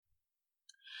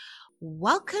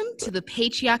Welcome to the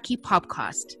Patriarchy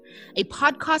Podcast, a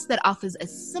podcast that offers a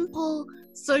simple,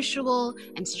 sociable,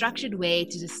 and structured way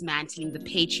to dismantling the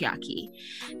patriarchy.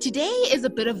 Today is a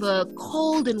bit of a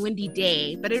cold and windy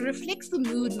day, but it reflects the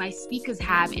mood my speakers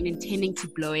have in intending to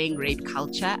blowing rape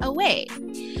culture away.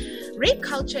 Rape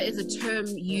culture is a term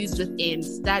used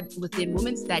within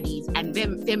women's studies and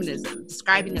feminism,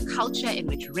 describing a culture in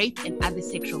which rape and other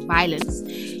sexual violence,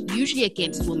 usually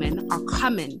against women, are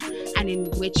common, and in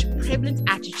which prevalent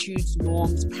attitudes,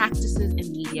 norms, practices,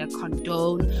 and media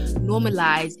condone,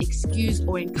 normalize, excuse,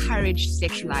 or encourage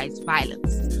sexualized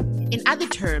violence. In other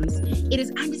terms, it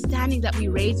is understanding that we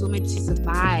raise women to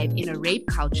survive in a rape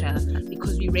culture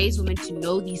because we raise women to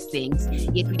know these things,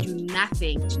 yet we do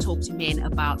nothing to talk to men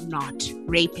about not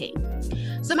raping.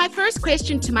 So my first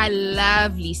question to my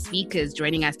lovely speakers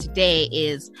joining us today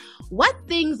is, what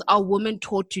things are women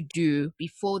taught to do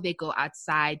before they go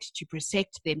outside to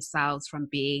protect themselves from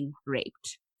being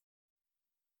raped?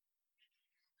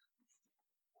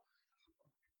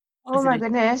 Oh my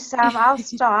goodness, I'll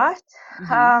start.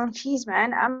 Geez,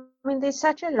 man. I mean, there's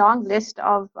such a long list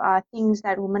of things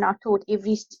that women are taught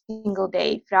every single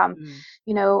day from,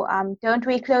 don't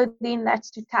wear clothing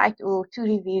that's too tight or too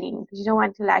revealing because you don't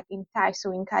want to entice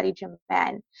or encourage a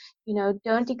man.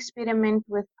 Don't experiment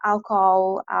with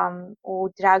alcohol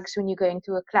or drugs when you go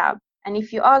into a club. And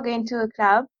if you are going to a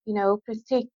club,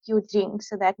 protect your drink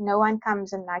so that no one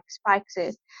comes and spikes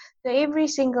it. So every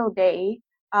single day,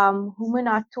 women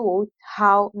are taught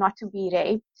how not to be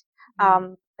raped,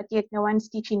 but yet no one's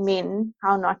teaching men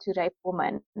how not to rape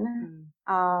women.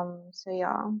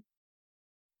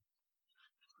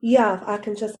 Yeah, I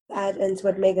can just add into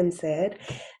what Megan said.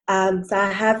 So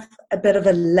I have a bit of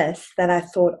a list that I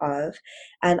thought of,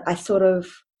 and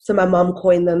so my mom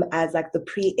coined them as the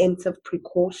preemptive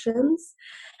precautions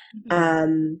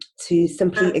to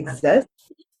simply exist.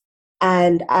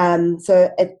 And so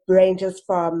it ranges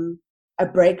from a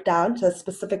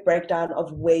specific breakdown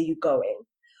of where you're going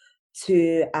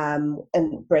to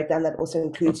and breakdown that also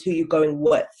includes who you're going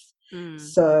with.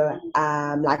 So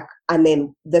and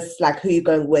then this who you're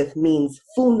going with means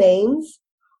full names,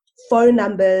 phone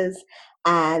numbers,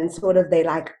 and sort of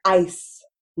their ICE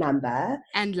number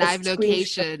and live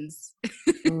locations.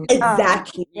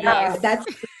 Exactly. Yeah. That's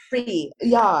 3.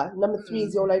 Yeah. Number 3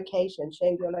 is your location.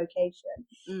 Share your location.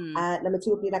 Number 2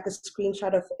 would be a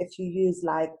screenshot of if you use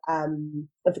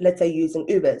if let's say using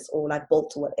Ubers or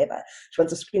Bolt or whatever. She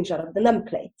wants a screenshot of the number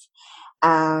plate.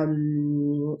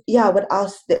 What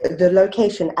else? The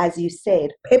location, as you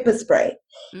said, pepper spray.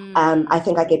 I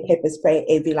think I get pepper spray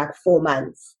every 4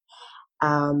 months.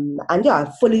 And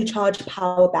fully charged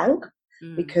power bank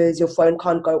because your phone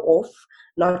can't go off.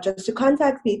 Not just to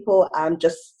contact people,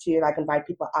 just to invite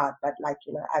people out, but as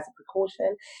a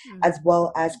precaution, as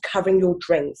well as covering your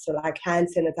drinks. So hand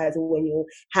sanitizer when your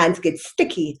hands get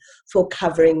sticky from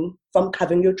covering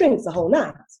your drinks the whole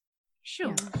night.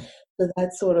 Sure. So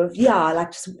that's sort of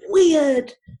just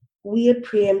weird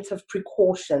preemptive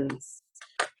precautions.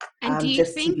 And do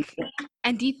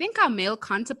you think our male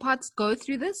counterparts go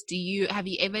through this? Have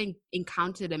you ever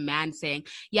encountered a man saying,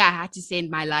 "Yeah, I had to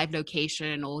send my live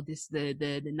location or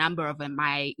the number of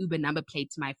my Uber number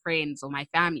plate to my friends or my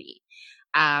family,"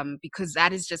 because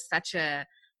that is just such a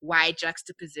wide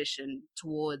juxtaposition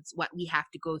towards what we have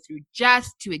to go through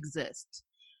just to exist.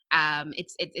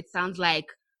 It sounds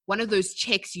like one of those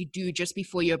checks you do just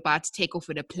before you're about to take off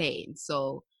with a plane.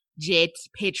 So jet,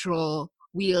 petrol,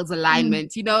 wheels,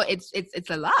 alignment, it's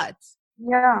a lot.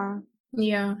 Yeah.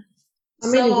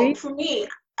 So for me,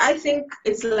 I think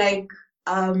it's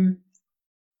men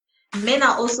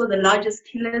are also the largest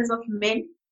killers of men,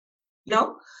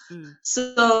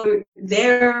 so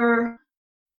their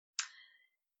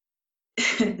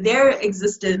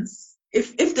existence,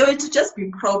 if they were to just be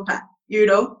proper, they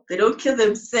don't kill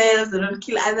themselves, they don't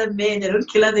kill other men, they don't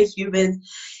kill other humans,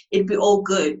 it'd be all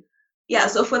good. Yeah,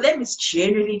 so for them, it's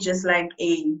generally just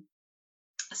a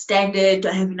standard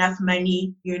to have enough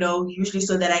money, usually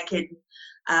so that I can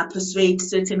persuade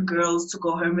certain girls to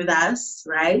go home with us,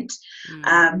 right?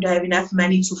 To have enough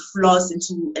money to floss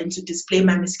and to display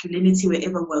my masculinity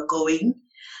wherever we're going.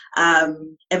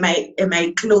 Am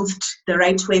I clothed the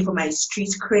right way for my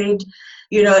street cred?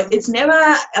 It's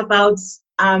never about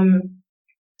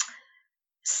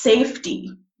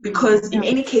safety, because in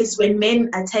any case, when men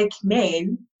attack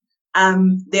men,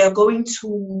 they are going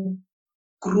to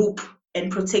group and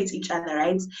protect each other,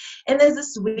 right? And there's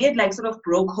this weird sort of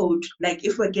bro code,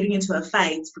 if we're getting into a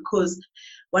fight because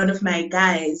one of my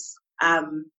guys, I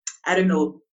don't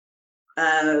know,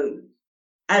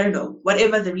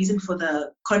 whatever the reason for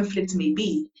the conflict may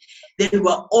be, then we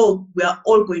are all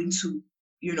going to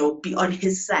be on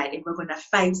his side, and we're going to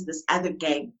fight this other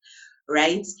gang,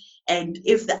 right? And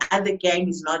if the other gang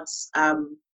is not,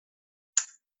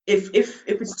 if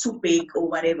it's too big or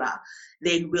whatever,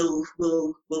 then we'll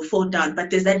fall down. But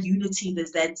there's that unity,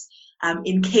 there's that,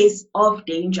 in case of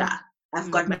danger, I've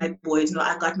got my boys. No,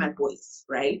 I got my boys,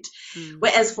 right?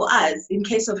 Whereas for us, in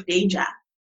case of danger,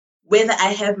 whether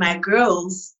I have my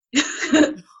girls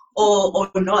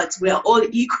or not, we are all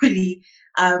equally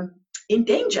in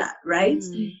danger, right?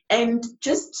 And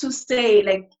just to say,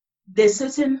 like, there's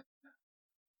certain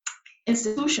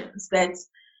institutions that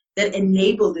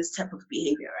enable this type of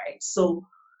behavior, right? So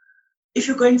if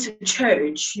you're going to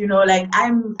church, like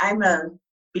I'm a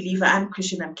believer, I'm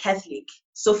Christian, I'm Catholic.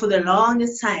 So for the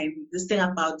longest time, this thing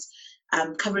about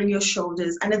covering your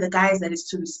shoulders under the guise that is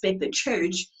to respect the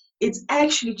church, it's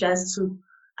actually just to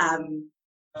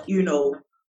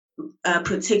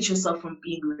protect yourself from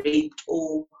being raped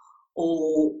or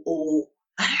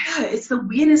I don't know. It's the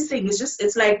weirdest thing.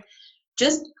 It's like,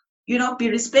 just be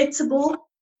respectable,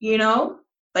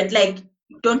 but like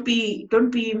don't be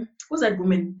who's that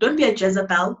woman? Don't be a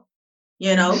Jezebel,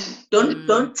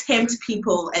 don't tempt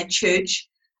people at church.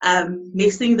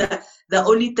 Next thing, the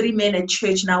only 3 men at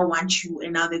church now want you,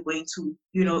 and now they're going to,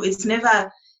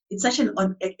 it's such an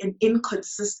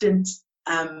inconsistent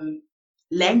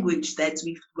language that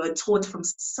we were taught from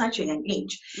such a young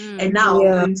age. And now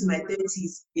going to my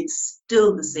 30s, it's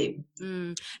still the same.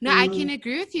 No, I can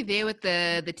agree with you there with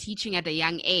the teaching at a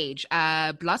young age.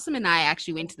 Blossom and I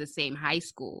actually went to the same high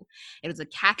school. It was a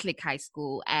Catholic high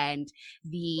school, and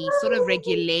the sort of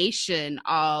regulation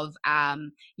of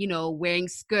wearing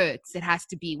skirts, it has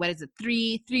to be, what is it,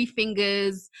 three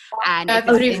fingers, and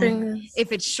if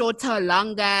it's shorter or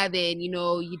longer, then you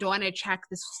don't want to attract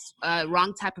this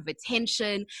wrong type of attention.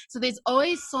 So there's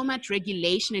always so much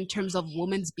regulation in terms of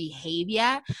women's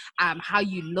behavior, how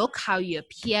you look, how you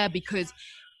appear, because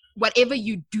whatever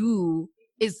you do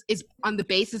is on the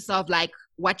basis of like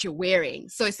what you're wearing.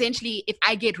 So essentially, if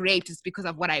I get raped, it's because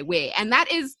of what I wear, and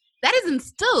that is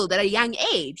instilled at a young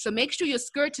age. So make sure your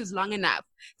skirt is long enough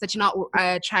so that you're not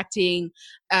attracting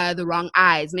the wrong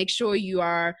eyes. Make sure you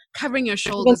are covering your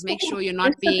shoulders. Make sure you're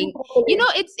not being,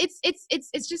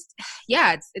 it's just,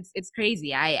 it's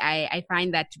crazy. I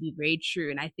find that to be very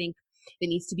true. And I think there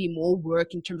needs to be more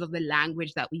work in terms of the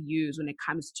language that we use when it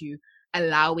comes to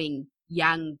allowing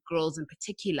young girls in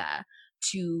particular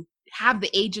to have the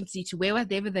agency to wear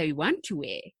whatever they want to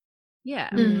wear. Yeah.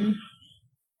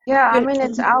 Yeah, I mean,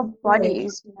 it's our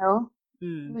bodies,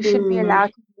 we should be allowed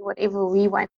to do whatever we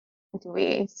want to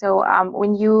wear. So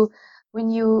when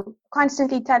you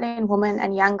constantly telling women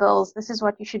and young girls, this is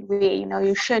what you should wear,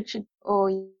 your shirt should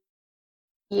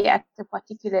be at a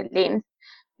particular length,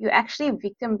 you're actually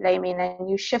victim blaming, and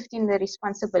you're shifting the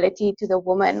responsibility to the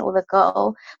woman or the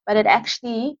girl, but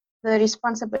the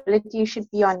responsibility should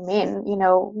be on men.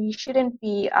 We shouldn't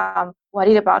be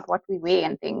worried about what we wear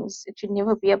and things. It should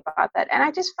never be about that. And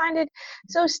I just find it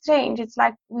so strange. It's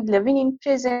like we're living in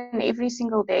prison every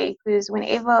single day, because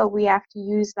whenever we have to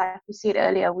use, like we said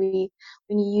earlier, when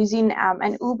you're using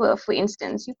an Uber, for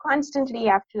instance, you constantly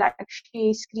have to like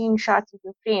share screenshots with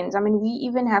your friends. I mean, we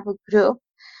even have a group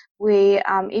where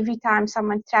every time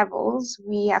someone travels,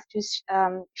 we have to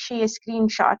share a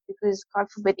screenshot, because God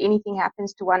forbid anything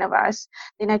happens to one of us,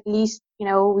 then at least,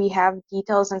 we have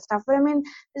details and stuff. But I mean,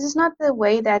 this is not the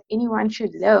way that anyone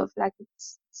should live. Like,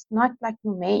 it's not like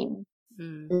humane.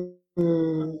 And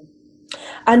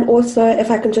also, if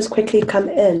I can just quickly come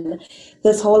in,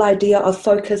 this whole idea of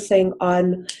focusing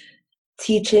on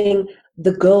teaching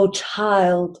the girl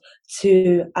child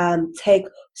to take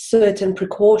certain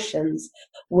precautions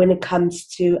when it comes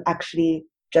to actually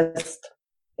just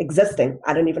existing.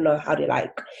 I don't even know how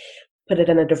to put it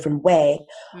in a different way.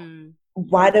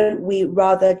 Why don't we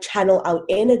rather channel our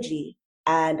energy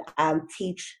and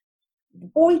teach the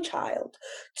boy child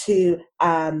to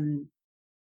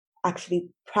actually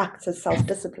practice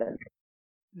self-discipline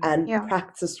and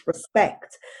practice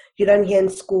respect. You don't hear in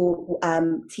school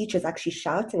teachers actually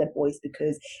shouting at boys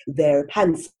because their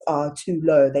pants are too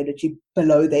low, they're literally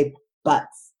below their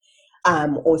butts,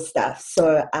 or stuff.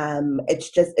 So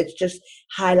it just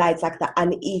highlights like the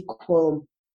unequal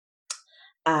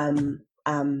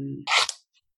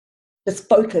this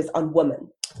focus on women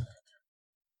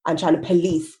and trying to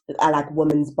police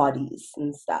women's bodies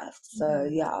and stuff. So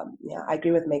yeah, I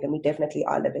agree with Megan. We definitely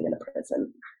are living in a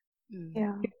prison.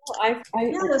 Yeah.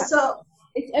 So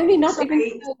it's only not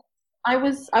even. I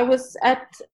was at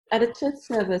a church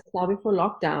service now before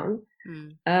lockdown,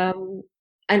 and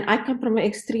I come from an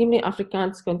extremely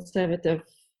Afrikaans conservative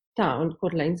town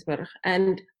called Laingsburg,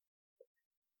 and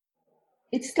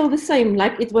it's still the same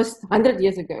like it was 100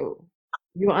 years ago.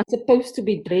 You are supposed to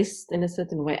be dressed in a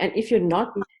certain way, and if you're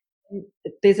not,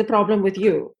 there's a problem with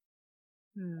you.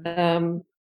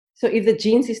 So if the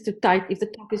jeans is too tight, if the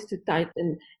top is too tight,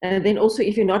 and then also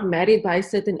if you're not married by a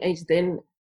certain age, then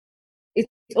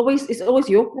it's always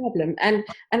your problem. And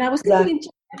I was thinking,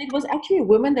 and it was actually a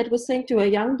woman that was saying to her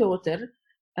young daughter,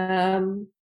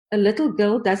 a little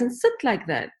girl doesn't sit like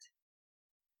that.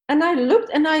 And I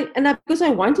looked, and I because I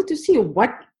wanted to see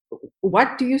what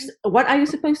are you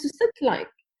supposed to sit like.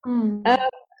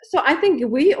 So I think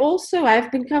we also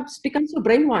have become so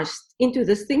brainwashed into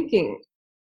this thinking.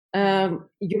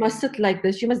 You must sit like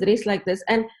this, you must dress like this,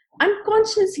 and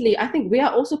unconsciously I think we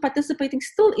are also participating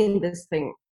still in this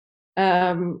thing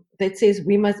that says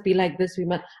we must be like this.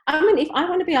 I mean, if I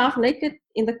want to be half naked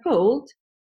in the cold,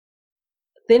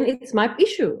 then it's my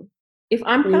issue. If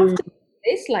I'm comfortable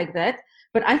dressed like that,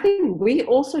 but I think we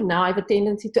also now have a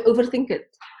tendency to overthink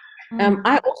it.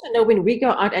 I also know when we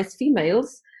go out as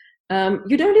females,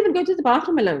 you don't even go to the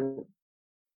bathroom alone.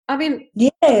 I mean,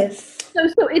 yes.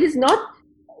 So it is not.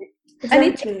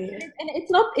 Exactly. And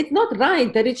it's not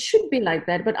right that it should be like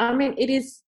that, but I mean,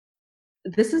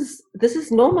 this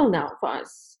is normal now for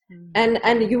us.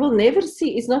 And you will never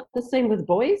see, it's not the same with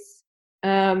boys.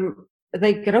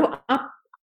 They grow up,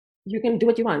 you can do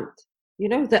what you want,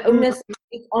 the onus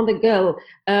is on the girl,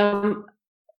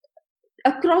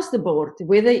 across the board,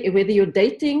 whether you're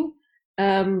dating,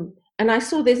 and I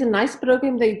saw there's a nice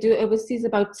program they do overseas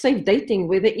about safe dating,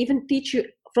 where they even teach you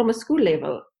from a school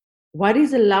level what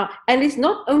is allowed. And it's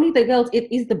not only the girls,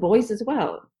 it is the boys as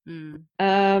well.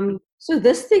 So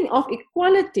this thing of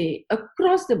equality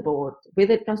across the board,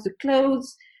 whether it comes to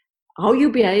clothes, how you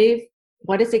behave,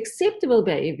 what is acceptable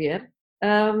behavior,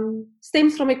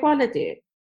 stems from equality.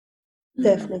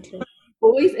 Definitely.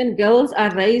 Boys and girls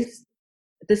are raised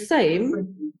the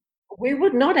same, we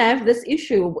would not have this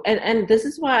issue. And this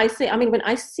is why I say, I mean, when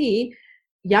I see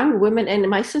young women, and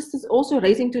my sister's also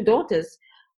raising 2 daughters,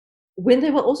 when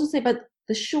they will also say, but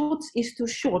the shorts is too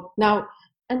short now,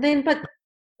 and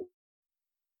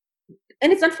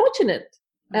it's unfortunate.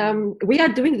 We are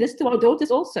doing this to our daughters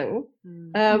also.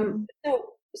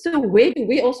 So where do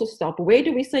we also stop? Where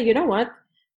do we say, you know what?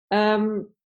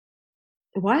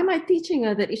 Why am I teaching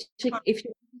her that if she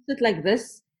sit like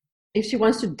this, if she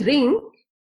wants to drink,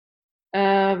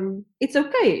 it's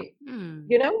okay.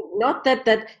 Not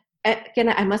that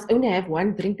I must only have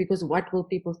 1 drink because what will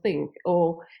people think?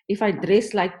 Or if I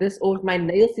dress like this, or if my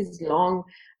nails is long,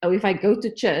 or if I go to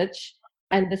church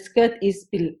and the skirt is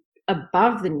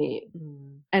above the knee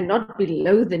and not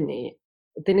below the knee,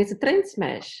 then it's a trend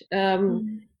smash.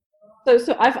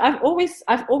 So I've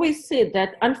always said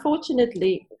that,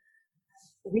 unfortunately,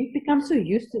 we've become so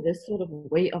used to this sort of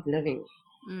way of living.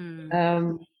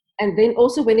 And then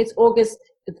also when it's August,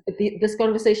 this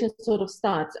conversation sort of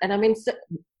starts. And I mean,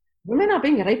 women are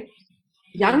being raped,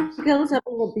 young girls are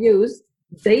being abused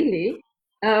daily,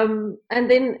 and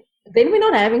then we're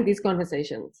not having these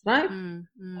conversations, right?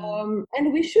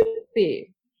 And we should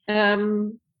be,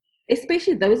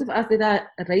 especially those of us that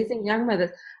are raising young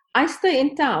mothers. I stay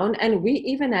in town, and we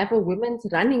even have a women's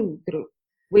running group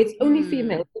where it's only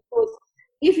females, because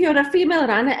if you're a female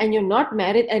runner and you're not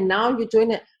married and now you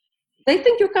join they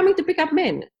think you're coming to pick up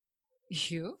men.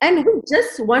 And we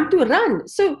just want to run.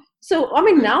 So I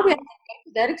mean, now we're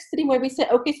to that extreme where we say,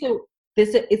 okay, so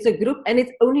it's a group and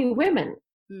it's only women.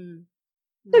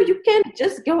 So you can't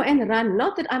just go and run.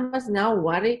 Not that I must now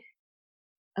worry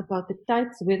about the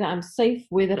tights, whether I'm safe,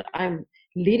 whether I'm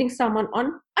leading someone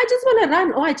on. I just want to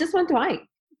run, or I just want to hike.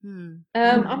 I mean,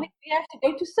 we have to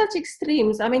go to such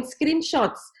extremes. I mean,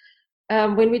 screenshots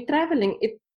when we're traveling,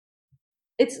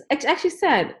 it's actually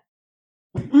sad.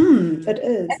 It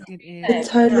is. It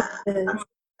totally is.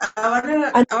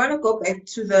 I wanna go back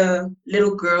to the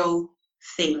little girl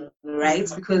thing,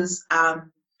 right? Because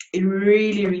it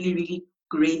really, really, really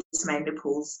grates my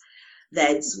nipples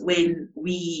that when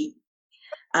we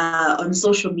on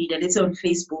social media, let's say on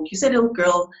Facebook, you see a little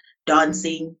girl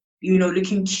dancing,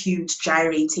 looking cute,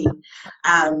 gyrating,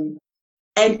 and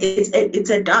it's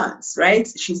a dance, right?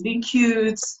 She's being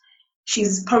cute.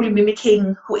 She's probably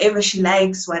mimicking whoever she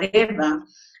likes, whatever.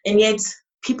 And yet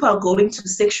people are going to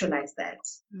sexualize that,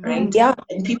 right? Yeah.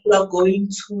 And people are going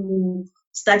to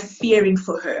start fearing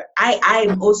for her. I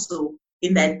am also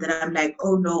in that I'm like,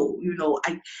 oh no,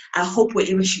 I hope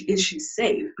wherever she is, she's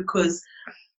safe, because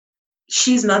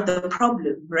she's not the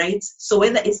problem, right? So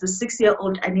whether it's the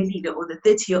 6-year-old Anelile or the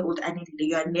 30-year-old Anelile,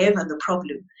 you are never the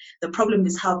problem. The problem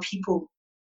is how people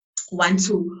want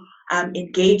to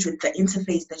engage with the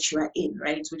interface that you are in,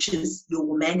 right? Which is your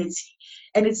humanity.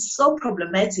 And it's so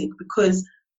problematic because,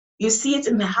 you see it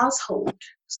in the household.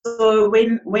 So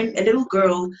when a little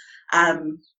girl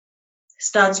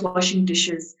starts washing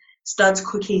dishes, starts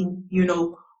cooking,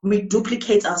 we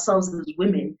duplicate ourselves as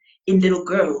women in little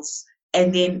girls.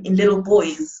 And then in little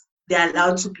boys, they're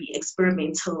allowed to be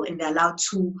experimental and they're allowed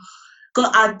to go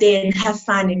out there and have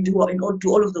fun and do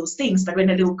all of those things. But when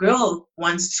a little girl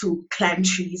wants to climb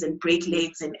trees and break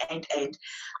legs and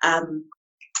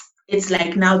it's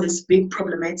like now this big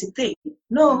problematic thing.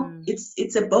 No,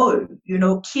 it's a bone.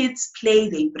 Kids play,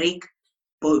 they break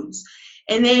bones.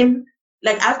 And then,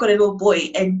 like, I've got a little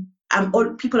boy, and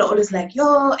people are always like,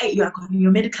 your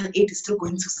medical aid is still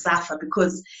going to suffer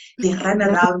because they run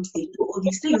around, they do all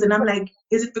these things. And I'm like,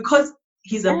 is it because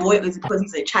he's a boy or is it because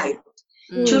he's a child?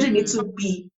 Children need to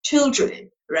be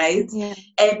children, right? Yeah.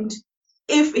 And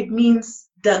if it means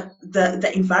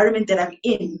the environment that I'm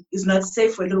in is not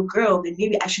safe for a little girl, then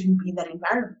maybe I shouldn't be in that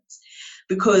environment.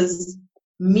 Because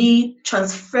me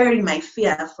transferring my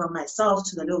fear from myself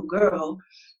to the little girl,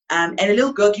 and a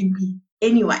little girl can be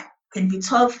anyone, can be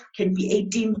 12, can be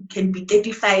 18, can be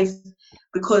 35,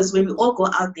 because when we all go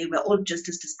out there, we're all just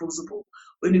as disposable.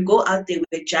 When we go out there,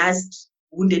 we're just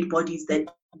wounded bodies that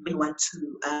we want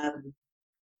to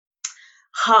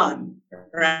harm,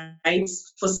 right,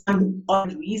 for some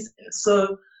odd reason.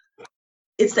 So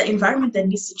it's the environment that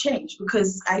needs to change,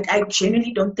 because I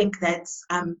genuinely don't think that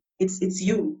it's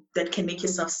you that can make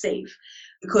yourself safe,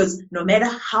 because no matter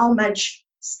how much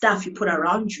stuff you put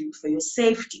around you for your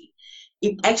safety,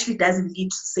 it actually doesn't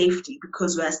lead to safety,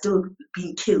 because we are still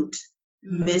being killed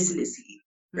mercilessly,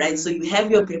 right? So you have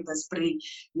your pepper spray,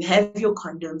 you have your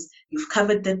condoms, you've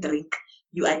covered the drink,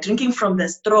 you are drinking from the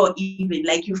straw, even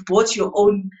like you've bought your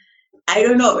own, I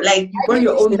don't know, like you bought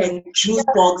your own like juice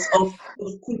box of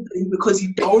cool drink because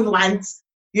you don't want,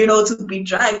 to be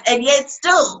drugged, and yet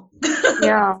still,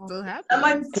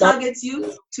 someone targets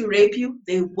you to rape you,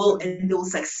 they will, and they will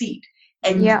succeed.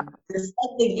 And the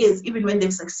sad thing is, even when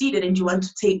they've succeeded and you want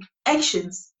to take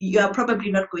actions, you are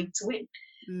probably not going to win.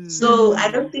 So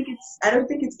I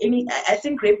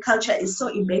think rape culture is so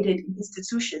embedded in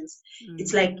institutions.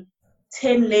 It's like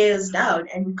 10 layers down,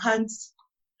 and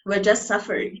we're just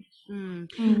suffering.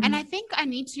 And I think I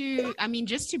need to,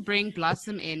 just to bring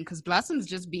Blossom in, because Blossom's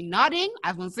just been nodding.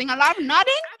 I've been seeing a lot of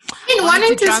nodding. I've been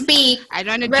wanting to speak, but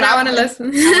I want to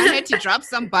listen. I want her to drop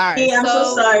some bars. Hey, I'm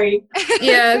so sorry.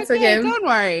 Yeah, it's okay. Don't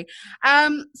worry.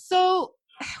 So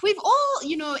we've all,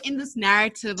 in this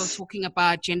narrative of talking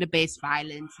about gender-based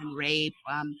violence and rape,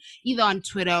 either on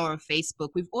Twitter or Facebook,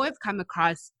 we've always come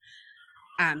across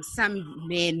some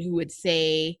men who would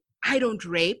say, I don't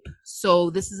rape,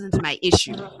 so this isn't my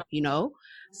issue,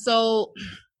 So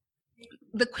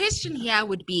the question here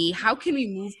would be, how can we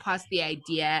move past the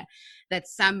idea that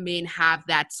some men have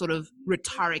that sort of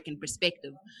rhetoric and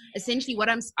perspective? Essentially, what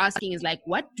I'm asking is, like,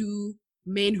 what do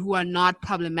men who are not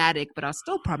problematic but are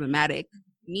still problematic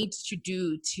need to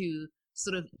do to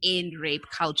sort of end rape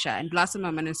culture? And Blossom,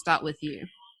 I'm going to start with you.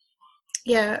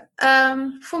 Yeah,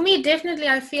 for me, definitely,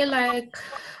 I feel like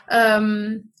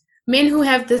men who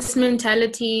have this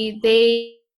mentality,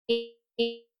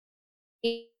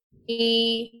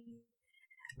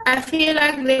 I feel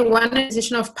like they want a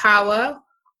position of power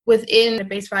within the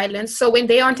base violence. So when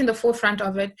they aren't in the forefront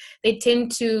of it, they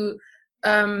tend to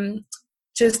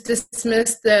just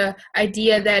dismiss the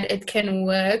idea that it can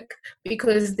work,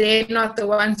 because they're not the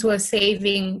ones who are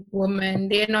saving women.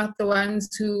 They're not the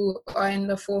ones who are in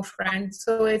the forefront.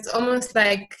 So it's almost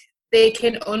like they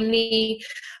can only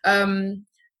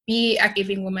be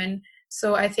activating women.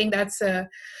 So I think that's an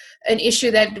issue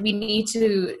that we need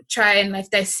to try and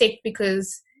dissect,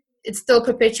 because it's still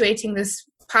perpetuating this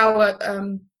power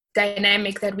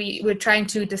dynamic that we're trying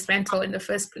to dismantle in the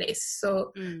first place.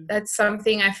 So that's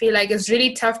something I feel like is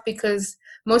really tough, because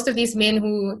most of these men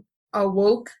who are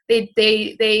woke,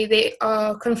 they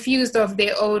are confused of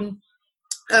their own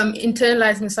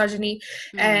internalized misogyny,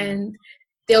 and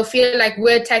they'll feel like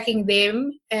we're attacking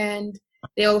them, and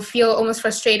they'll feel almost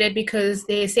frustrated because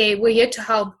they say we're here to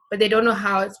help, but they don't know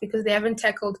how. It's because they haven't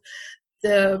tackled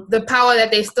the power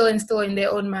that they still instill in their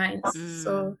own minds.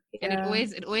 So and it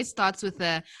always starts with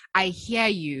a I hear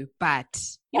you, but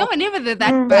whenever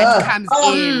that but comes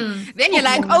in, then you're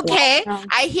like, okay,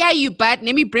 I hear you, but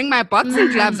let me bring my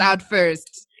boxing gloves out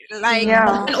first. Like,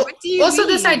 what do you also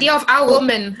mean? This idea of our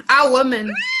woman,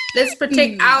 let's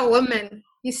protect our woman.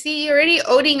 You see, you're already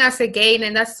owning us again,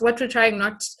 and that's what we're trying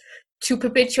not to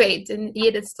perpetuate, and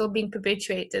yet it's still being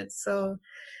perpetuated. So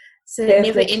it's a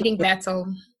never-ending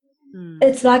battle.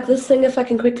 It's like this thing, if I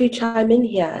can quickly chime in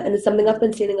here, and it's something I've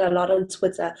been seeing a lot on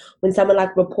Twitter when someone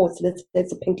reports, let's say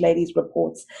it's a Pink Ladies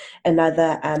reports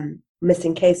another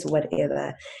missing case or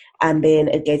whatever, and then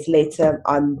it gets later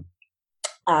on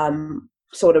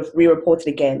sort of re-reported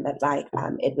again that like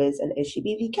it was an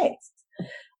HGBV case,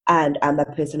 and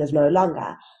that person is no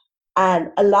longer.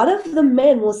 And a lot of the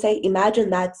men will say, imagine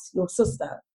that's your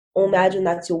sister, or imagine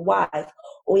that's your wife,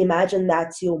 or imagine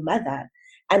that's your mother.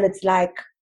 And it's like,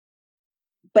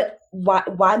 but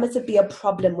why must it be a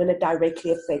problem when it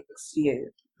directly affects you?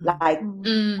 Like,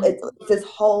 it's this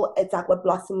whole, it's like what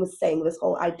Blossom was saying, this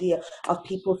whole idea of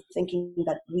people thinking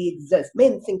that we exist,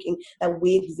 men thinking that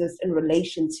we exist in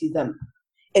relation to them.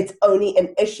 It's only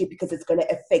an issue because it's going to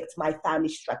affect my family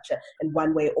structure in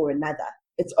one way or another.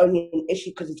 It's only an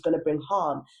issue because it's going to bring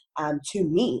harm to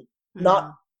me,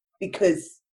 not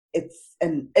because it's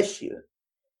an issue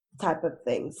type of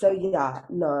thing. So yeah,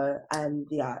 no, and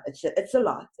yeah, it's a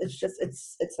lot.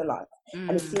 It's a lot.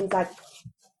 And it seems like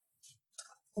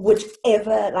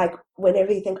whichever, like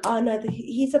whenever you think, oh no,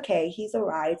 he's okay, he's all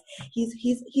right,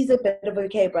 he's a bit of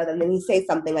okay brother, and then you say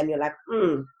something and you're like,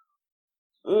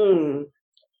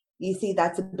 you see,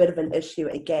 that's a bit of an issue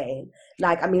again.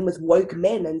 Like, I mean, with woke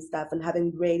men and stuff, and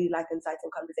having really like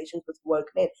inciting conversations with woke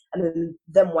men, and then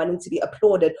them wanting to be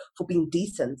applauded for being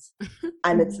decent.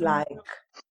 And it's like,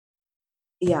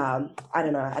 yeah, I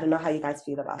don't know how you guys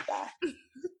feel about that.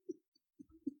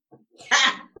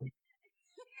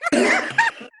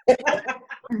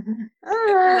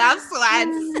 Love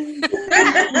swats.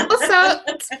 Also,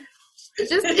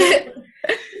 just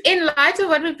in light of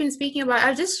what we've been speaking about,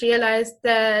 I just realized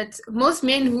that most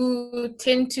men who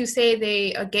tend to say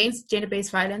they are against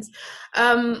gender-based violence,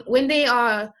 when they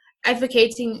are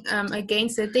advocating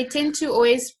against it, they tend to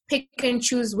always pick and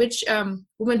choose which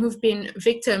women who've been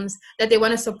victims that they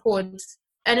want to support.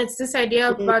 And it's this idea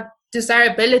about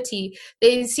desirability.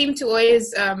 They seem to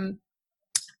always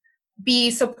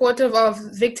be supportive of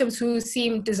victims who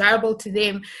seem desirable to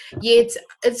them, yet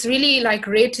it's really like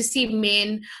rare to see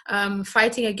men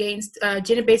fighting against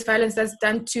gender-based violence that's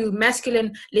done to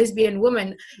masculine lesbian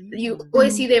women. You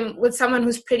always see them with someone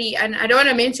who's pretty, and I don't want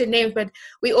to mention names, but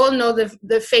we all know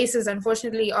the faces,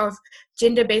 unfortunately, of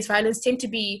gender-based violence tend to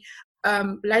be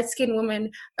light-skinned women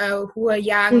who are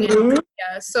young. And,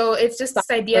 so it's just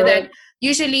this idea that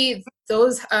usually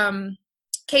those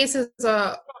cases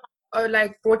are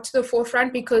like brought to the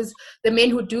forefront because the men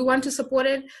who do want to support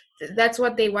it, that's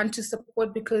what they want to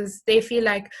support, because they feel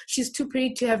like she's too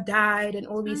pretty to have died and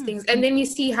all these things. And then you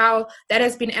see how that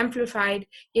has been amplified,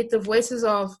 yet the voices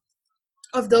of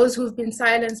those who've been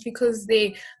silenced because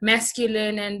they're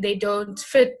masculine and they don't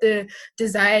fit the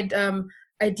desired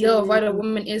ideal of what a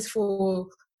woman is for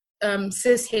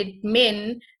cis-het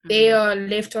men, they are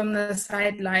left on the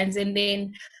sidelines, and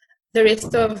then the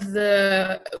rest of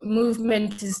the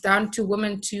movement is down to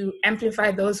women to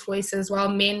amplify those voices, while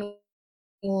men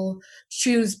will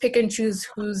pick and choose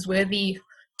who's worthy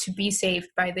to be saved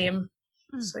by them.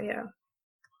 So yeah.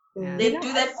 They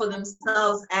do that for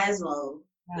themselves as well.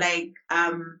 Like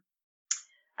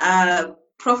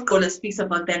Prof. Gola speaks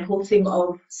about that whole thing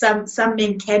of some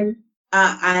men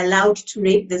are allowed to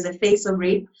rape. There's a phase of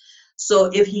rape. So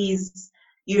if he's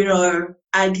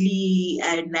ugly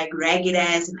and like ragged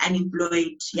ass and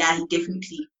unemployed, yeah, he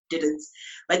definitely did it.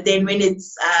 But then when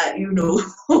it's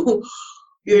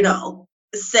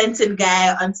Senton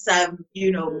guy on some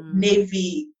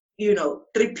navy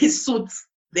three-piece suits,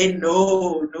 then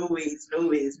no ways, no,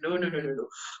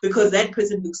 because that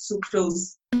person looks too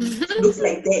close, looks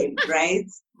like them, right?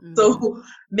 So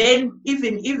men,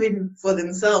 even for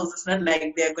themselves, it's not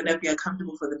like they're gonna be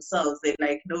accountable for themselves. They're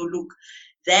like, no, look,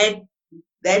 that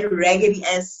raggedy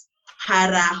ass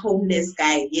hara homeless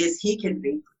guy, yes, he can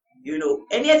rape,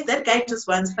 and yes, that guy just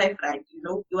wants 5 rand, he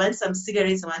wants some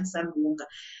cigarettes, he wants some bunga.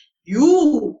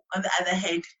 You, on the other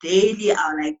hand, daily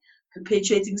are like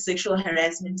perpetuating sexual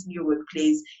harassment in your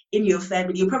workplace, in your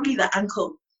family. You're probably the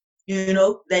uncle,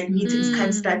 that meetings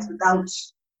can't start without,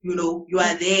 you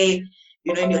are there,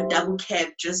 in your double cab,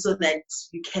 just so that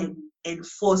you can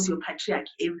enforce your patriarchy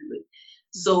everywhere.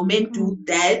 So men do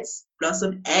that,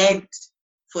 Blossom, and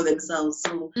for themselves.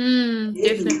 So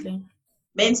definitely.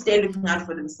 Men stay looking out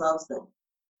for themselves though.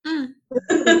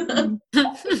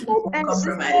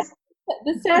 Compromise.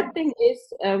 The sad thing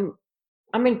is,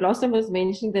 Blossom was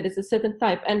mentioning that it's a certain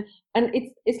type, and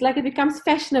it's like it becomes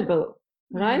fashionable,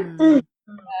 right?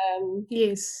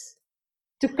 Yes.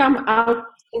 To come out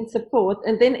in support,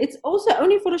 and then it's also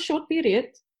only for a short period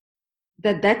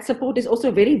that support is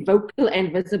also very vocal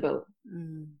and visible.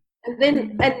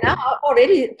 And now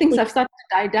already things have started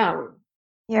to die down.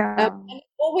 Yeah.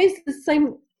 Always the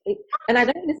same, and I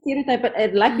don't want to stereotype, but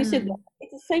like you said,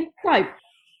 it's the same type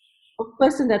of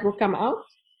person that will come out.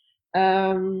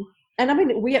 And I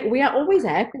mean, we are always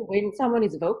happy when someone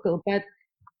is vocal, but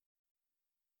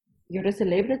you're a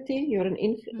celebrity, you're an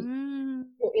influencer,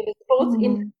 you're in the sports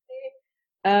industry.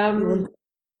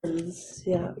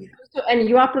 Yeah. So, and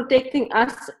you are protecting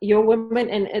us, your women,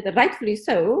 and rightfully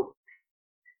so.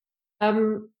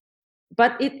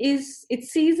 But it's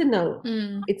seasonal.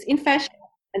 It's in fashion,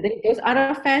 and then it goes out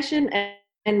of fashion,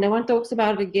 and no one talks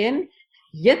about it again.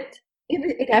 Yet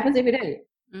it happens every day.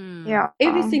 Yeah.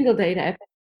 Every single day it happens,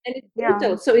 and it's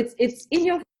brutal. So it's in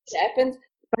your face, it happens,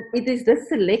 but it is the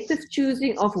selective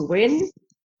choosing of when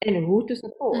and who to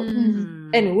support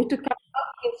and who to come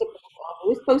up in support of,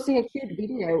 who's posting a cute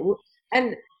video,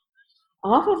 and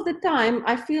half of the time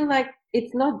I feel like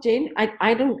it's not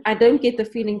I don't get the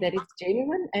feeling that it's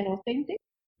genuine and authentic.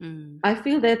 I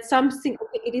feel that something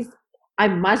it is I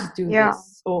must do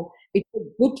this, or it's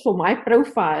good for my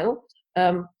profile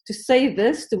to say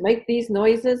this, to make these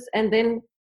noises, and then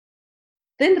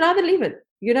rather leave it.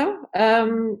 You know,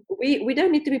 we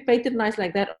don't need to be patronized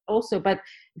like that also, but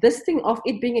this thing of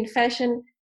it being in fashion,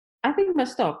 I think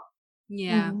must stop.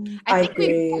 Yeah, I think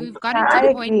we've gotten to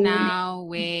the point now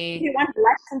where if you want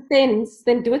likes and things,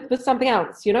 then do it with something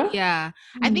else, you know? Yeah,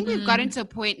 I think we've gotten to a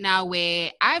point now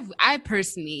where I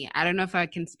personally, I don't know if I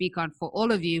can speak on for all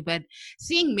of you, but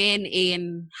seeing men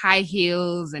in high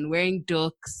heels and wearing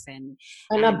dukes and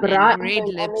red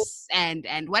lips and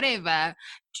whatever,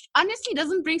 honestly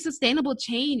doesn't bring sustainable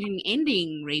change in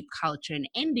ending rape culture and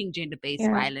ending gender-based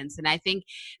violence. And I think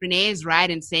Renee is right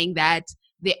in saying that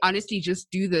they honestly just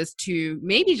do this to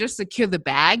maybe just secure the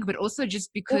bag, but also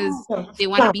just because they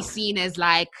want to be seen as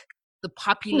like the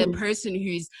popular person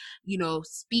who's, you know,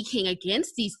 speaking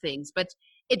against these things. But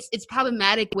it's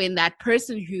problematic when that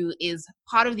person who is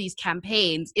part of these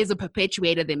campaigns is a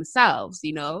perpetuator themselves,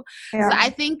 you know? So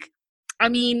I think, I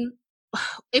mean,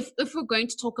 if we're going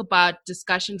to talk about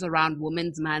discussions around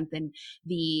Women's Month and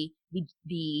the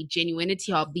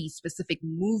genuinity of these specific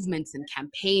movements and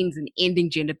campaigns and ending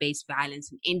gender-based violence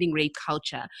and ending rape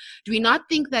culture, do we not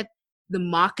think that the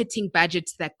marketing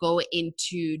budgets that go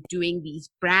into doing these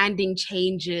branding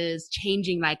changes,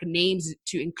 changing like names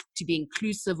to be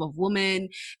inclusive of women,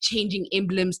 changing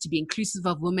emblems to be inclusive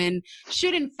of women,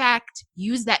 should in fact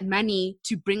use that money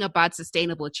to bring about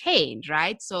sustainable change,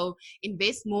 right? So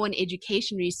invest more in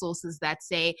education resources that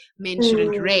say men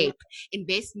shouldn't rape,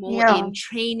 invest more in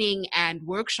training and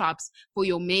workshops for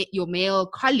your male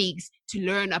colleagues to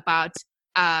learn about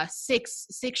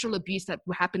sexual abuse that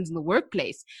happens in the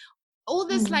workplace. All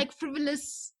this like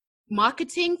frivolous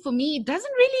marketing for me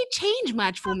doesn't really change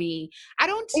much for me. I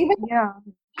don't feel even the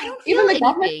anything.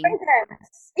 Government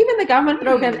programs, even the government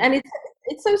programs, and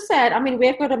it's so sad. I mean,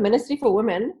 we've got a ministry for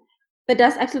women that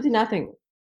does absolutely nothing,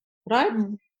 right?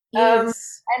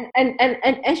 Yes. And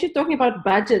as you're talking about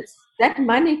budgets, that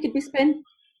money could be spent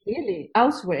really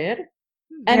elsewhere,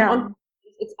 and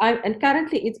and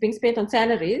currently it's being spent on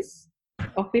salaries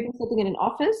of people sitting in an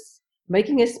office,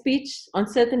 making a speech on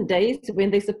certain days when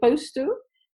they're supposed to,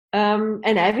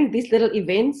 and having these little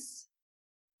events,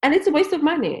 and it's a waste of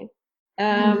money.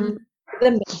 That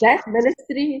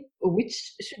ministry,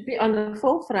 which should be on the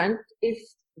forefront,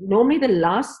 is normally the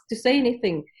last to say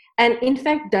anything, and in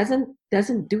fact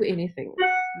doesn't do anything.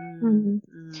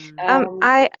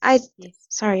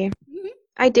 Sorry,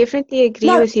 I definitely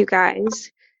agree with you guys.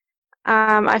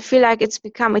 I feel like it's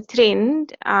become a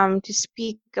trend to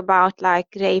speak about like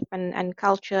rape and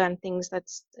culture and things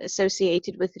that's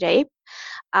associated with rape.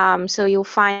 So you'll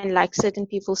find like certain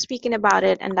people speaking about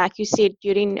it, and like you said,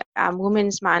 during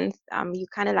Women's Month, you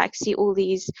kind of like see all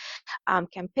these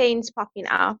campaigns popping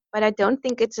up. But I don't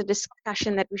think it's a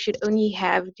discussion that we should only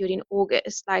have during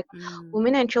August. Like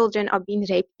women and children are being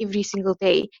raped every single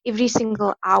day, every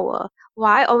single hour.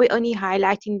 Why are we only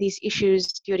highlighting these issues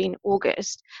during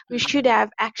August? We should have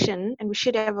action, and we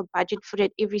should have a budget for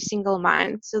it every single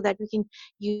month, so that we can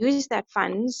use that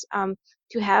funds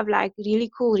to have like really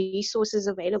cool resources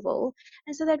available,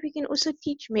 and so that we can also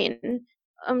teach men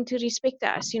to respect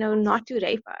us, you know, not to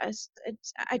rape us.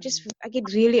 I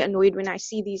get really annoyed when I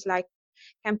see these like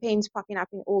campaigns popping up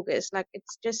in August. Like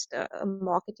it's just a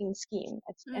marketing scheme,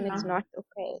 and it's not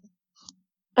okay.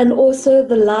 And also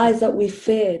the lies that we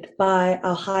fed by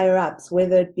our higher ups,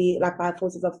 whether it be like by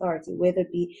forces of authority, whether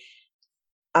it be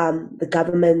the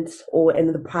government or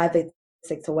in the private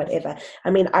sector, whatever. I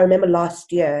mean, I remember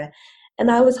last year,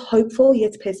 and I was hopeful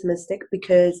yet pessimistic,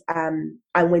 because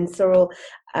when Cyril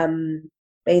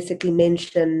basically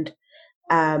mentioned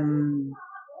when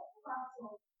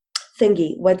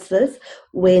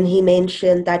he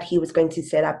mentioned that he was going to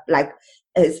set up like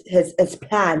his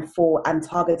plan for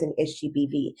targeting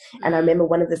SGBV. And I remember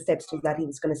one of the steps was that he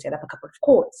was going to set up a couple of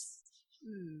courts.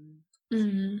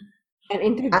 Mm. And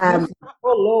introduce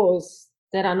more laws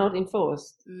that are not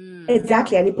enforced.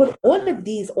 Exactly. And he put all of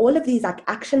these like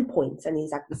action points, and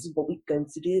he's like, this is what we're going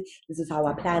to do, this is how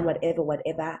I plan,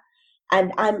 whatever.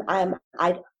 And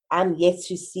I'm yet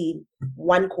to see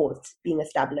one court being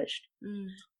established.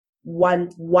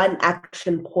 One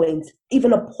action point,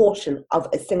 even a portion of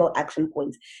a single action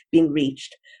point being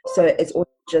reached. So it's all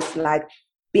just like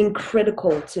being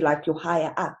critical to like your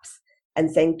higher ups and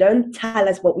saying, don't tell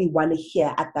us what we want to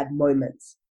hear at that moment.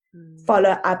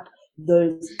 Follow up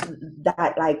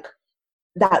that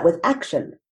with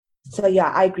action. So yeah,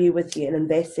 I agree with you in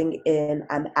investing in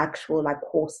actual like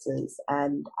courses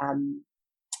and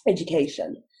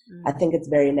education. I think it's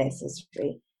very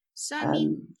necessary. So I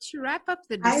mean, to wrap up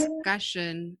the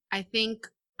discussion, I think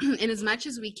in as much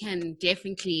as we can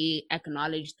definitely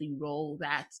acknowledge the role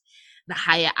that the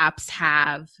higher ups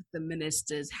have, the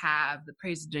ministers have, the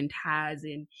president has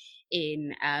and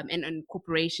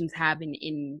corporations have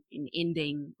in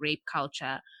ending rape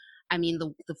culture. I mean,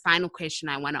 the final question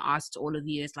I want to ask to all of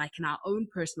you is, like, in our own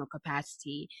personal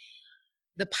capacity,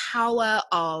 the power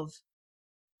of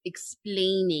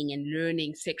explaining and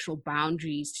learning sexual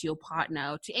boundaries to your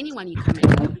partner or to anyone you come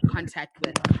in contact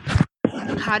with.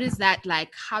 How does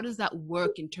that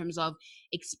work in terms of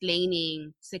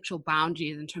explaining sexual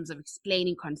boundaries, in terms of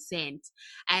explaining consent,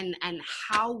 and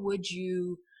how would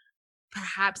you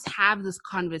perhaps have this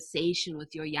conversation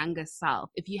with your younger self?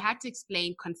 If you had to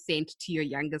explain consent to your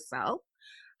younger self,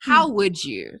 how would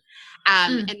you?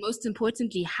 And most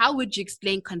importantly, how would you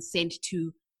explain consent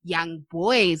to young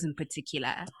boys in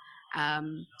particular?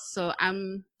 So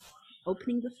I'm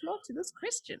opening the floor to this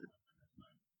question.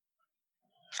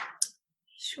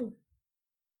 Sure.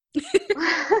 Just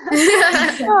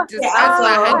answer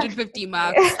 150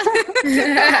 marks.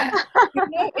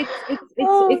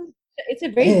 It's a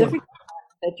very difficult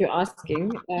question that you're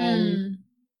asking.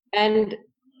 And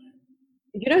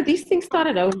you know, these things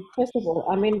started out, first of all,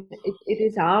 I mean, it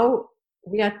is how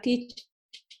we are teaching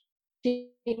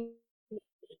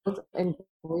and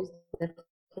boys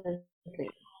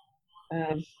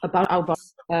about our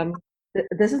bodies.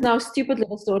 This is now a stupid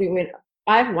little story where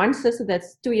I have one sister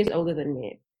that's 2 years older than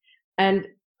me. And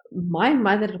my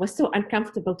mother was so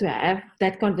uncomfortable to have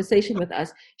that conversation with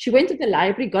us. She went to the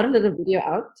library, got a little video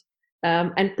out,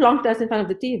 and plonked us in front of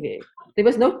the TV. There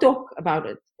was no talk about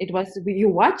it. It was, you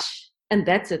watch, and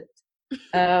that's it.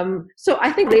 So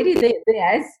I think really there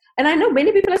has, and I know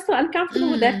many people are still uncomfortable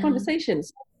with that conversation.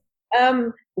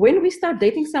 When we start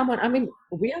dating someone, I mean,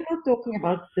 we are not talking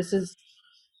about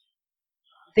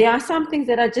there are some things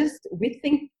that are just, we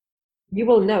think you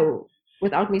will know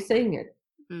without me saying it.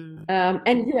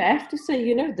 And you have to say,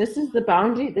 you know, this is the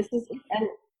boundary, this is it, and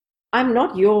I'm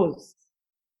not yours.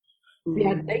 We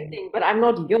are dating, but I'm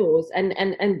not yours. And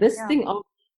this thing of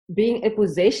being a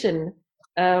possession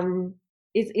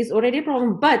is already a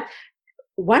problem. But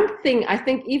one thing, I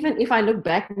think, even if I look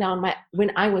back now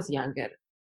when I was younger,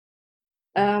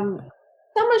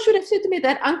 someone should have said to me,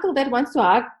 that uncle that wants to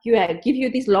hug you, give you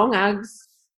these long hugs,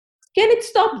 can it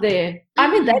stop there? I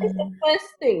mean, that is the first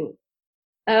thing.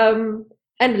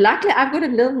 And luckily, I've got a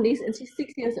little niece, and she's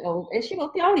 6 years old, and she will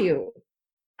tell you,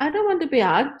 I don't want to be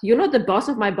hugged. You're not the boss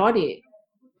of my body.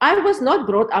 I was not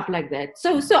brought up like that.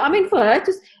 So I mean, for her,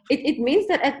 it means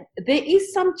that there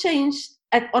is some change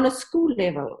on a school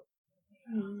level.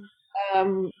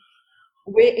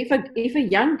 Where if a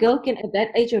young girl can at that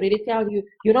age already tell you,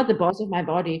 you're not the boss of my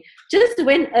body. Just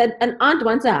when an aunt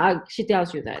wants a hug, she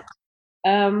tells you that.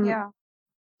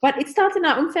 But it starts in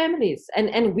our own families,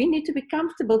 and we need to be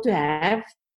comfortable to have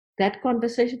that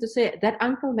conversation, to say, that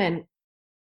uncle, man,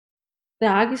 the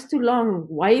hug is too long.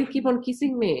 Why you keep on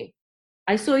kissing me?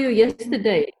 I saw you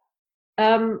yesterday.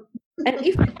 And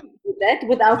if we do that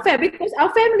with our family, because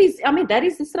our families, I mean, that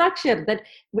is the structure,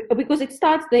 because it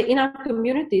starts there in our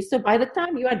community. So by the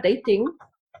time you are dating,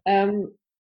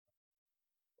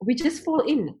 we just fall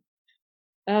in.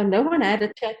 No one had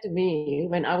a chat to me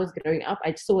when I was growing up.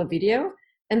 I saw a video,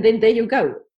 and then there you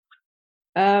go.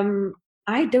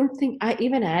 I don't think I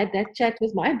even had that chat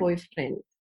with my boyfriend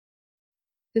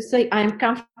to say, I'm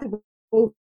comfortable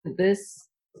with this.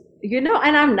 You know,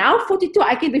 and I'm now 42,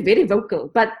 I can be very vocal.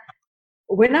 But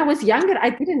when I was younger, I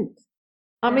didn't.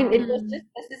 I mean, it was just,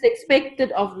 this is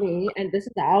expected of me, and this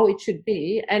is how it should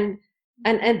be. And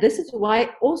this is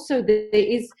why also there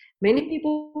is many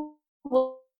people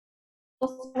will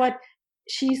say, what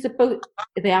she's supposed,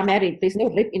 they are married. There's no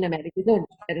rape in a marriage.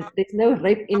 There's no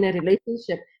rape in a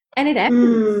relationship. And it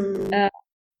happens.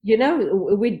 You know,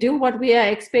 we do what we are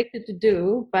expected to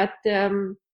do, but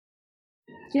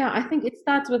yeah, I think it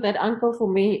starts with that uncle for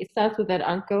me. It starts with that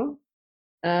uncle.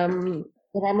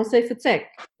 ruimte sy vertrek,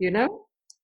 you know?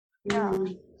 Yeah.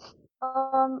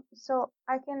 So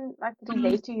I can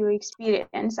relate to your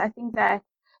experience. I think that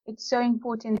it's so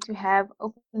important to have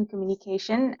open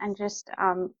communication and just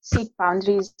set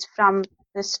boundaries from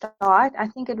the start. I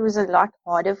think it was a lot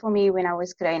harder for me when I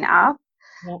was growing up.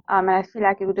 Yeah. And I feel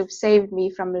like it would have saved me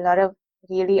from a lot of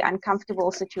really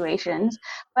uncomfortable situations.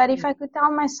 But if I could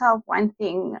tell myself one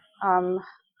thing, I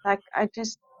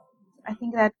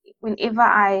think that whenever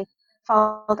I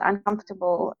felt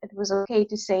uncomfortable, it was okay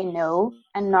to say no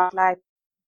and not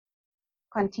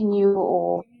continue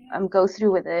or go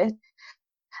through with it.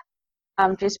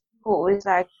 Just because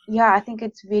I think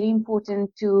it's very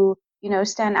important to,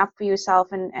 stand up for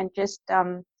yourself and just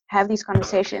have these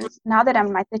conversations. Now that I'm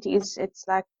in my 30s, it's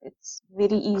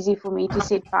very easy for me to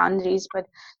set boundaries, but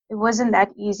it wasn't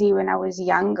that easy when I was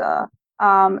younger.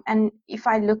 And if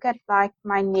I look at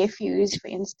my nephews, for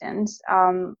instance,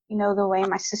 the way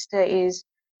my sister is,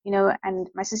 and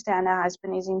my sister and her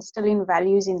husband is instilling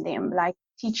values in them, like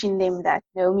teaching them that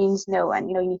no means no, and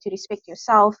you need to respect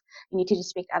yourself, you need to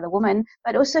respect other women,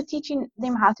 but also teaching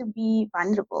them how to be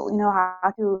vulnerable,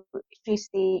 how to express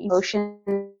their emotions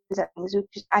and things,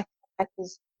 which I think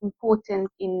is important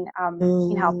in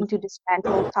helping to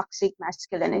dismantle toxic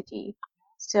masculinity.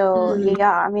 So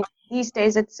I mean, these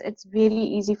days it's very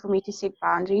easy for me to set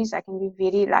boundaries. I can be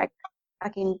very I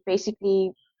can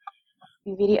basically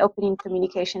be very open in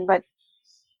communication, but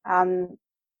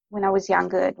when I was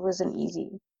younger, it wasn't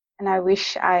easy, and I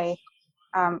wish I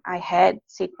had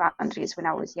set boundaries when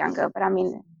I was younger. But I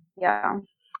mean, yeah.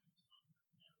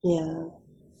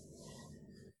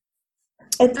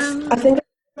 It's, I think,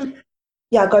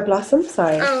 go Blossom,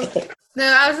 sorry. Oh, no,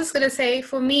 I was just going to say,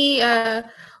 for me,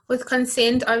 with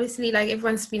consent, obviously, like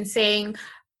everyone's been saying,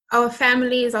 our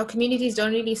families, our communities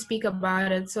don't really speak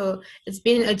about it. So it's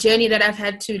been a journey that I've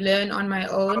had to learn on my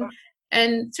own.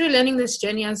 And through learning this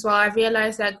journey as well, I've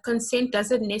realized that consent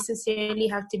doesn't necessarily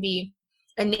have to be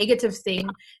a negative thing.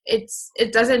 It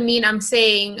doesn't mean I'm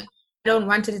saying I don't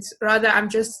want it. It's rather I'm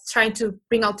just trying to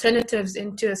bring alternatives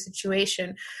into a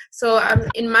situation. So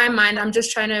in my mind, I'm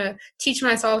just trying to teach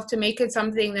myself to make it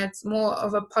something that's more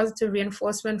of a positive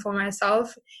reinforcement for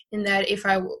myself, in that if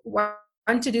I want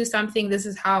to do something, this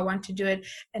is how I want to do it,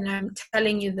 and I'm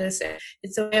telling you this.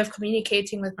 It's a way of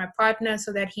communicating with my partner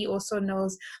so that he also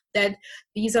knows that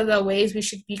these are the ways we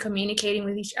should be communicating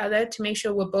with each other to make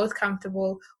sure we're both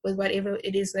comfortable with whatever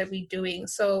it is that we're doing.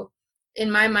 So in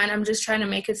my mind, I'm just trying to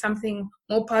make it something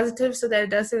more positive so that it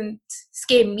doesn't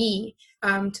scare me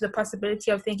to the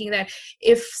possibility of thinking that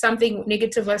if something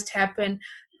negative was to happen,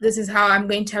 this is how I'm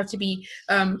going to have to be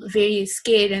very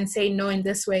scared and say no in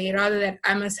this way, rather than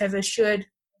I must have assured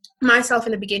myself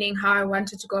in the beginning how I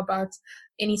wanted to go about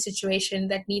any situation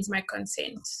that needs my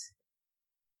consent.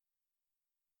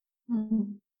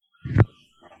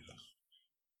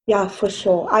 Yeah, for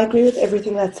sure. I agree with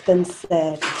everything that's been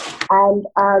said. And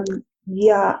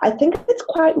I think it's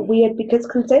quite weird because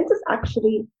consent is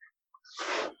actually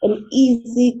an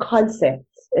easy concept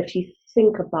if you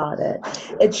think about it.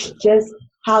 It's just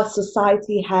how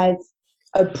society has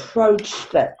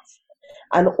approached it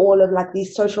and all of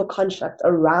these social constructs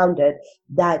around it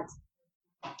that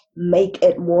make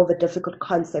it more of a difficult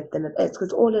concept than it is,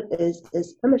 because all it is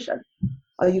permission.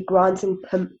 Are you granting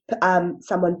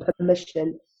someone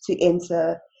permission to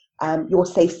enter your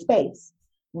safe space,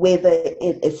 whether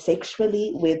it is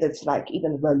sexually, whether it's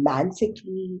even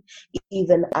romantically,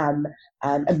 even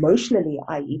emotionally,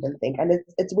 I even think. And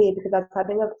it's weird because I was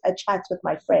having a chat with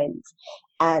my friends,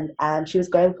 and she was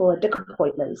going for a dick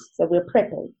appointment, so we're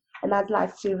prepping, and I'd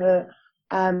like to her,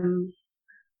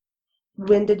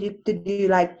 when did you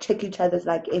check each other's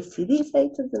STD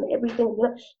status and everything?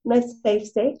 No safe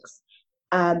sex.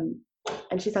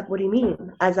 And she's like, what do you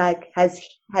mean? I was like,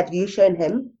 have you shown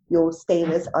him your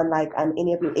status on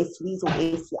any of your STDs or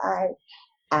STI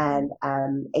and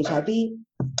HIV?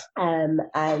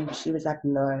 And she was like,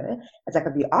 no. I was like,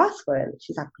 have you asked for it?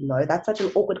 She's like, no. That's such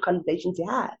an awkward conversation to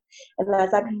have. And I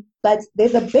was like, but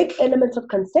there's a big element of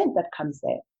consent that comes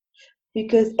there,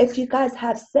 because if you guys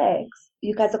have sex,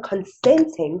 you guys are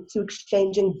consenting to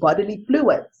exchanging bodily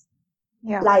fluids.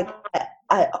 Yeah.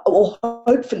 Or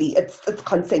hopefully it's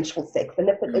consensual sex. And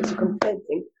if it is, you're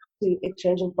consenting to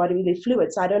exchanging bodily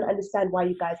fluids. So I don't understand why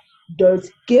you guys don't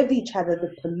give each other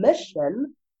the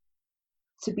permission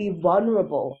to be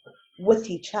vulnerable with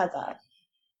each other,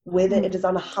 whether it is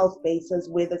on a health basis,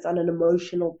 whether it's on an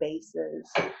emotional basis,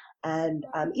 and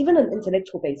even an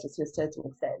intellectual basis to a certain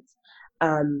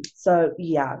extent. So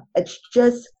yeah, it's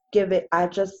just I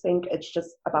just think it's just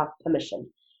about permission.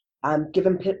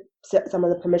 giving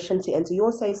someone the permission to enter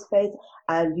your safe space,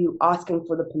 and you asking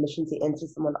for the permission to enter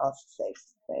someone else's safe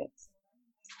space.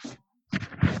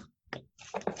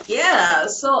 Yeah,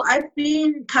 so I've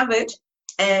been covered,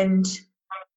 and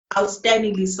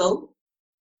outstandingly so.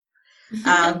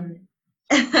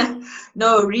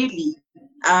 No, really.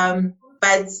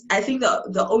 But I think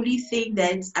the only thing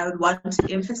that I would want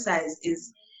to emphasize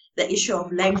is the issue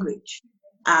of language.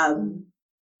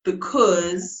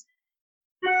 Because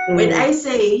when I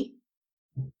say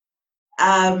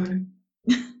I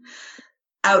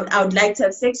would like to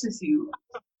have sex with you,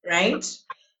 right?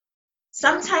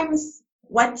 Sometimes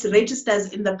what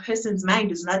registers in the person's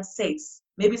mind is not sex.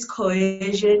 Maybe it's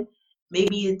coercion,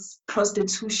 maybe it's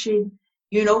prostitution,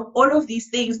 all of these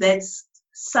things that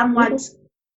somewhat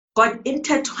got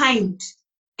intertwined.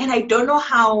 And I don't know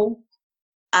how,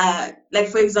 like,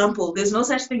 for example, there's no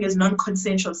such thing as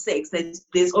non-consensual sex.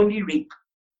 There's only rape,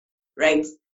 right?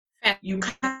 You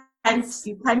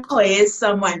can't coerce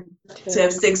someone to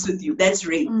have sex with you. That's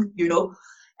rape,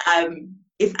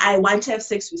 If I want to have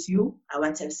sex with you, I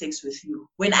want to have sex with you.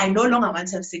 When I no longer want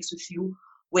to have sex with you,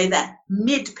 whether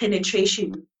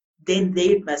mid-penetration, then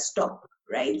they must stop,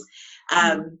 right?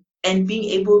 And being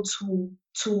able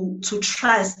to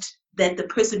trust that the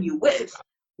person you're with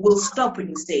will stop when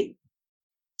you say,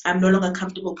 I'm no longer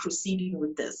comfortable proceeding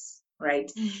with this,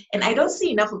 right? And I don't see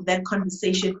enough of that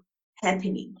conversation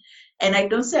happening. And I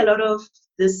don't see a lot of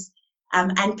this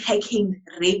unpacking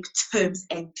rape terms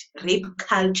and rape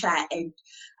culture and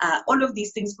all of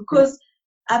these things, because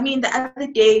the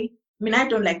other day, I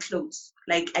don't like clothes.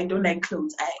 I don't like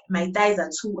clothes. My thighs are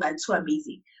too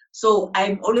amazing. So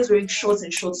I'm always wearing shorts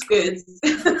and short skirts.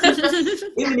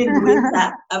 Even in the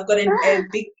winter, I've got a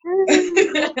big.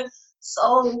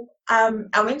 So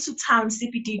I went to town,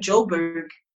 CPD Joburg,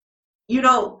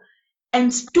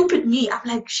 and stupid me, I'm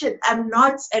like, shit, I'm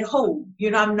not at home.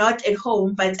 I'm not at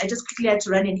home, but I just quickly had to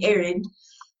run an errand.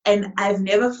 And I've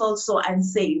never felt so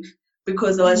unsafe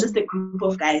because there was just a group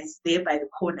of guys there by the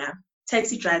corner,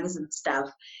 taxi drivers and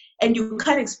stuff. And you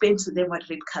can't explain to them what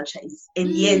rape culture is. And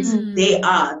yet they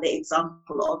are the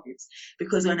example of it.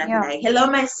 Because when I'm like, hello,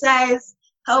 my size,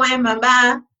 how am I,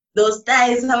 mama? Those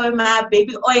thighs, how am I?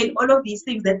 Baby oil, all of these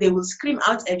things that they will scream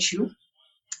out at you.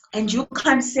 And you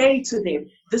can't say to them,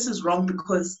 this is wrong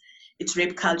because it's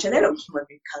rape culture. They don't care what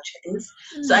rape culture is.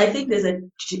 So I think there's a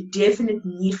definite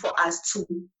need for us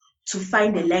to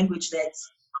find a language that's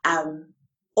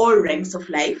all ranks of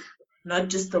life, not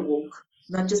just the woke,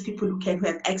 not just people who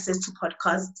have access to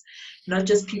podcasts, not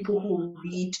just people who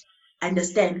read,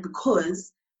 understand.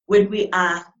 Because when we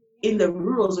are in the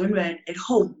rurals, when we're at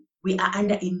home, we are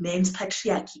under immense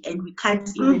patriarchy and we can't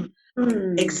even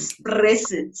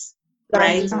express it.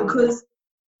 Right? Because,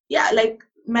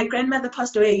 my grandmother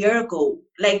passed away a year ago.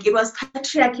 It was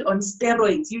patriarchy on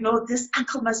steroids. This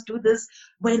uncle must do this.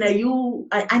 When you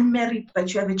are unmarried,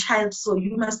 but you have a child, so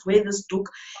you must wear this doek.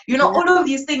 All of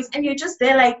these things. And you're just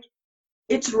there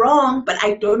it's wrong, but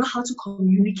I don't know how to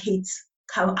communicate,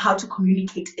 how to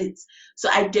communicate it. So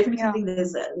I definitely think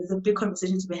there's a big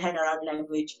conversation to be had around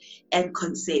language and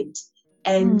consent.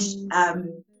 And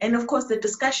of course the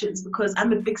discussions, because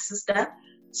I'm a big sister.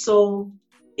 So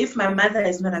if my mother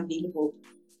is not available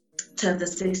to have the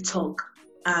sex talk,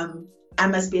 I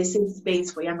must be a safe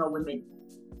space for younger women,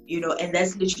 and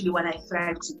that's literally what I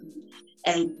strive to be,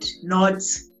 and not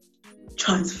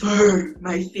transfer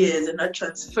my fears and not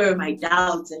transfer my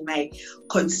doubts and my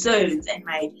concerns and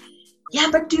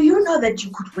but do you know that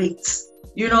you could wait,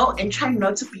 and trying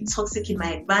not to be toxic in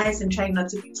my advice and trying not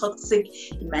to be toxic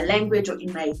in my language or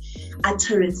in my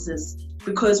utterances.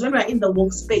 Because when we're in the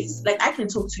workspace, I can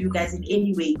talk to you guys in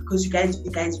any way because you guys,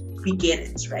 we get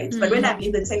it, right? But when I'm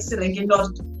in the text, no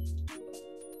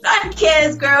one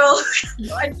cares, girl.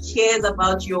 No one cares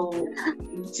about you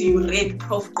read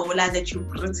Prof. Gola that you've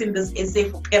written this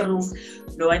essay for perils.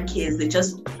 No one cares.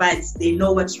 They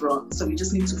know what's wrong. So we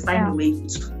just need to find a way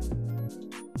to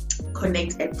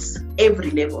connect at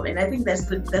every level. And I think that's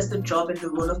the job and the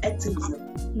role of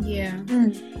activism. Yeah.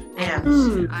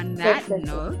 And on that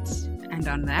note,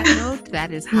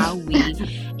 that is how we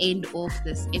end off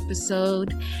this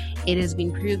episode. It has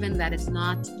been proven that it's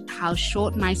not how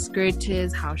short my skirt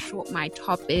is, how short my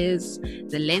top is,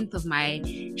 the length of my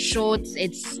shorts.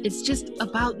 It's just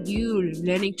about you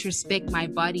learning to respect my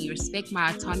body, respect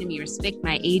my autonomy, respect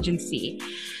my agency.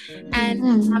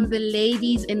 And the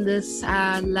ladies in this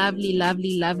lovely,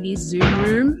 lovely, lovely Zoom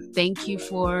room, thank you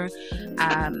for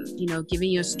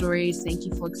giving your stories. Thank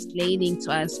you for explaining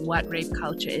to us what rape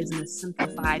culture is in a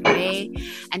simplified way.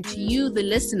 And to you, the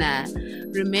listener,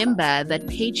 remember that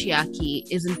patriarchy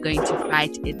isn't going to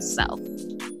fight itself.